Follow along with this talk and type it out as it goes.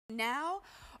Now,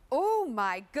 oh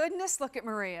my goodness, look at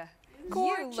Maria.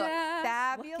 Gorgeous. You look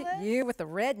fabulous. Look at you with the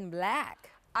red and black.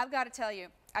 I've got to tell you,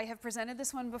 I have presented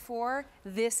this one before.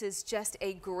 This is just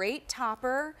a great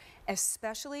topper,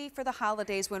 especially for the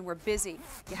holidays when we're busy.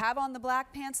 You have on the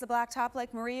black pants, the black top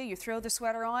like Maria, you throw the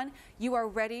sweater on, you are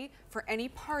ready for any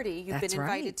party you've been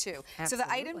invited to. Absolutely. So the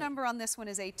item number on this one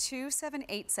is a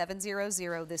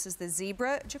 278700. This is the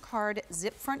Zebra Jacquard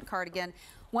zip front cardigan.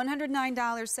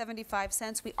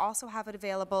 $109.75. We also have it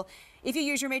available if you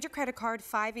use your major credit card,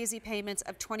 5 easy payments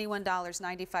of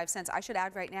 $21.95. I should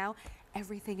add right now,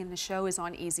 everything in the show is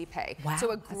on Easy Pay. Wow,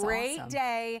 so a great awesome.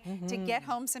 day to get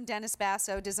home some Dennis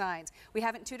Basso designs. We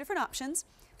have it in 2 different options.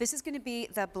 This is going to be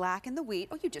the black and the wheat.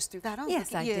 Oh, you just threw that on.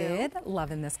 Yes, I did.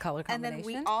 Loving this color combination. And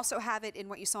then we also have it in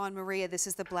what you saw in Maria. This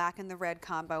is the black and the red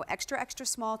combo. Extra, extra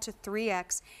small to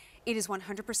 3X. It is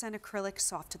 100% acrylic,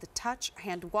 soft to the touch,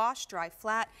 hand wash, dry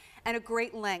flat, and a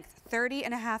great length,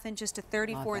 30.5 inches to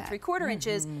 34.75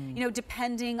 inches, you know,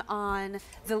 depending on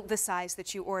the size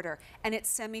that you order. And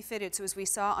it's semi-fitted, so as we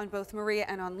saw on both Maria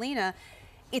and on Lena,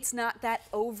 it's not that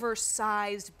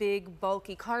oversized, big,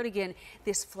 bulky cardigan.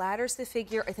 This flatters the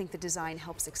figure. I think the design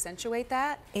helps accentuate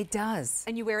that. It does.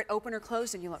 And you wear it open or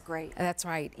closed and you look great. That's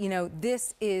right. You know,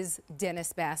 this is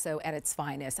Dennis Basso at its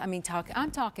finest. I mean, I'm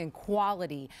talking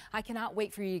quality. I cannot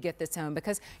wait for you to get this home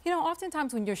because, you know,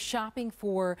 oftentimes when you're shopping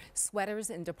for sweaters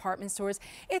in department stores,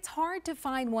 it's hard to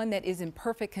find one that is in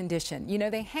perfect condition. You know,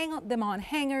 they hang them on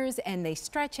hangers and they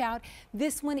stretch out.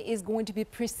 This one is going to be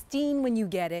pristine when you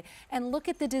get it. And look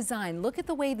at the design. Look at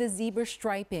the way the zebra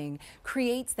striping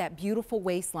creates that beautiful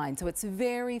waistline. So it's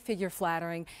very figure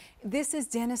flattering. This is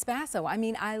Dennis Basso. I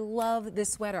mean, I love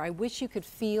this sweater. I wish you could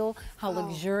feel how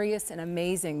luxurious and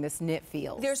amazing this knit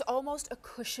feels. There's almost a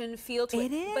cushion feel to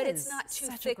it, but it's not too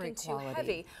thick and too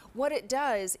heavy. What it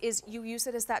does is you use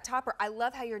it as that topper. I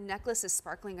love how your necklace is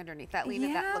sparkling underneath that,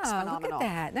 Lena. That looks phenomenal. Look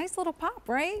at that. Nice little pop,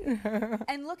 right?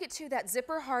 And look at, too, that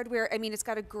zipper hardware. I mean, it's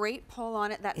got a great pull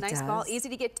on it, that nice ball, easy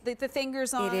to get the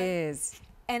fingers on. It is.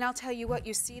 And I'll tell you what,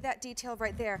 you see that detail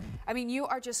right there. I mean, you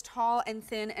are just tall and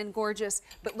thin and gorgeous,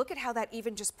 but look at how that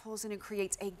even just pulls in and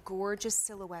creates a gorgeous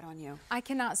silhouette on you. I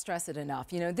cannot stress it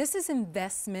enough. You know, this is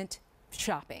investment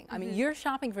shopping. I mean, you're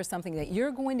shopping for something that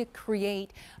you're going to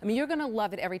create. I mean, you're going to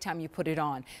love it every time you put it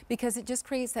on because it just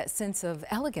creates that sense of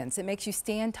elegance. It makes you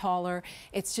stand taller.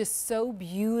 It's just so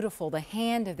beautiful. The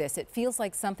hand of this, it feels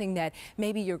like something that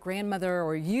maybe your grandmother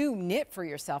or you knit for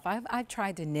yourself. I've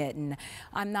tried to knit and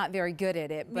I'm not very good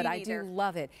at it, but I do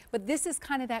love it. But this is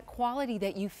kind of that quality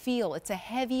that you feel. It's a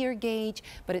heavier gauge,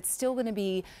 but it's still going to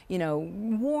be, you know,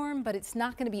 warm, but it's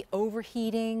not going to be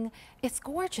overheating. It's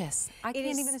gorgeous. I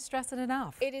can't even stress it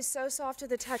enough. It is so soft to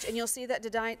the touch, and you'll see that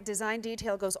design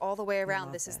detail goes all the way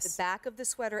around. This is the back of the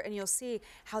sweater, and you'll see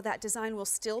how that design will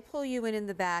still pull you in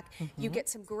the back. You get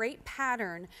some great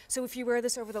pattern. So if you wear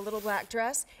this over the little black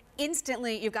dress,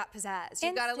 instantly you've got pizzazz.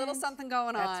 You've got a little something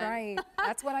going on. That's right.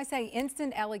 That's what I say,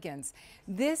 instant elegance.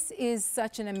 This is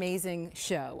such an amazing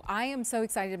show. I am so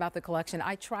excited about the collection.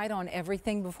 I tried on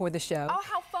everything before the show. Oh,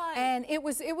 how fun. And it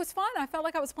was fun. I felt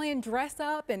like I was playing dress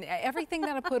up, and everything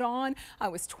that I put on, I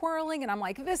was twirling, and I'm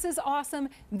like, this is awesome.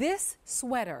 This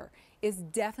sweater is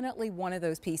definitely one of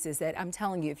those pieces that I'm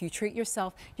telling you, if you treat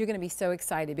yourself, you're going to be so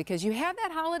excited because you have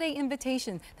that holiday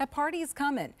invitation. That party is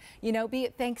coming, you know, be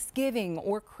it Thanksgiving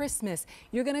or Christmas.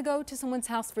 You're going to go to someone's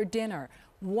house for dinner.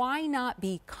 Why not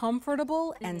be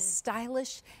comfortable and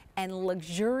stylish and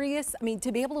luxurious? I mean,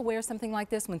 to be able to wear something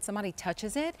like this when somebody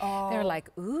touches it, they're like,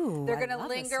 ooh, they're going to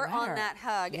linger on that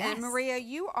hug. Yes. And Maria,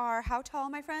 you are how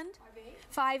tall, my friend?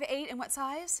 5'8". 5'8", and what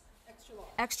size? Extra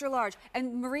large. Extra large.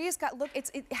 And Maria's got, look,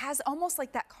 it has almost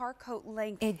like that car coat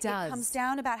length. It does. It comes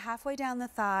down about halfway down the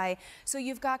thigh, so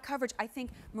you've got coverage. I think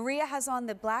Maria has on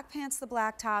the black pants, the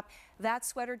black top. That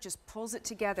sweater just pulls it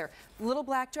together. Little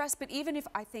black dress, but even if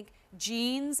I think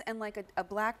jeans and like a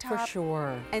black top. For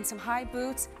sure. And some high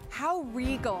boots, how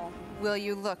regal will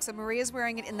you look? So Maria's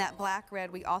wearing it in that black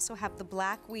red. We also have the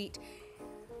black wheat.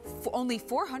 Only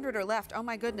 400 are left. Oh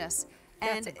my goodness.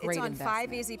 And it's on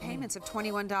 5 easy payments of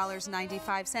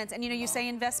 $21.95. And you know, you say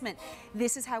investment.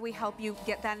 This is how we help you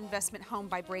get that investment home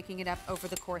by breaking it up over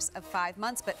the course of 5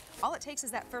 months. But all it takes is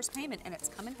that first payment and it's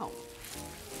coming home.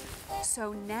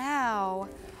 So now,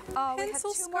 we have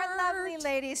 2 more lovely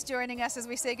ladies joining us as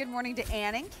we say good morning to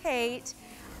Ann and Kate.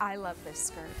 I love this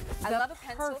skirt. I love a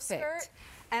pencil skirt.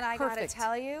 And I gotta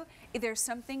tell you, there's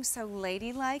something so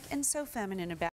ladylike and so feminine about it.